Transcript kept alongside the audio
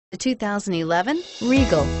The 2011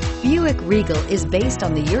 Regal. Buick Regal is based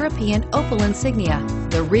on the European Opel insignia.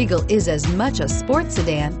 The Regal is as much a sports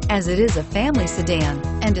sedan as it is a family sedan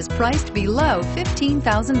and is priced below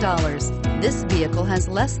 $15,000. This vehicle has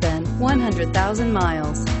less than 100,000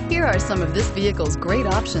 miles. Here are some of this vehicle's great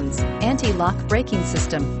options: anti-lock braking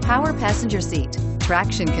system, power passenger seat,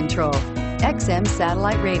 traction control, XM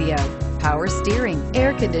satellite radio, power steering,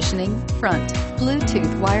 air conditioning, front,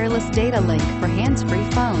 Bluetooth wireless data link for hands-free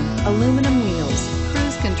phone, aluminum wheels,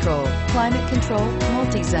 cruise control, climate control,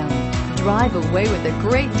 multi-zone. Drive away with a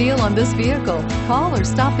great deal on this vehicle. Call or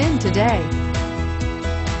stop in today.